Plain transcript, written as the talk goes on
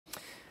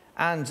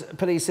And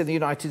police in the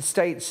United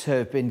States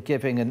have been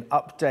giving an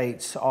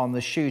update on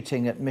the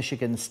shooting at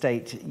Michigan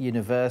State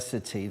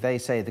University. They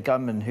say the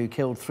gunman who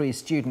killed 3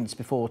 students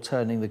before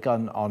turning the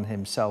gun on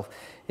himself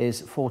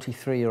is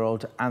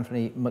 43-year-old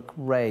Anthony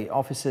McRae.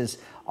 Officers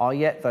are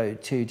yet, though,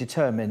 to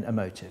determine a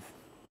motive.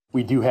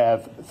 We do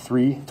have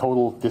 3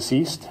 total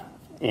deceased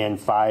and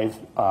 5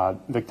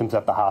 victims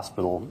at the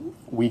hospital.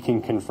 We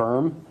can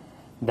confirm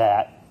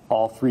that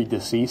all 3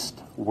 deceased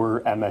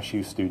were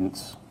MSU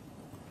students.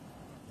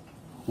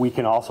 We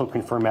can also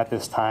confirm at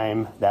this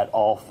time that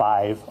all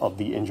 5 of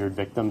the injured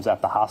victims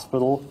at the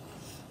hospital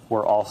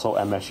were also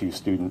MSU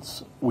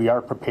students. We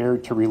are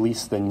prepared to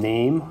release the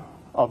name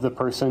of the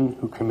person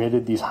who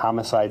committed these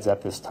homicides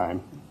at this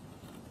time.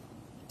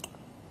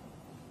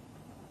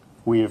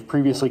 We have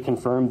previously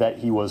confirmed that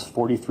he was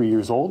 43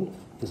 years old.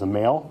 He's a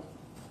male.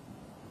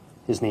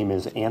 His name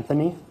is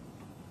Anthony.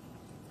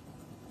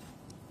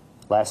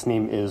 Last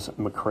name is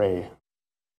McRae.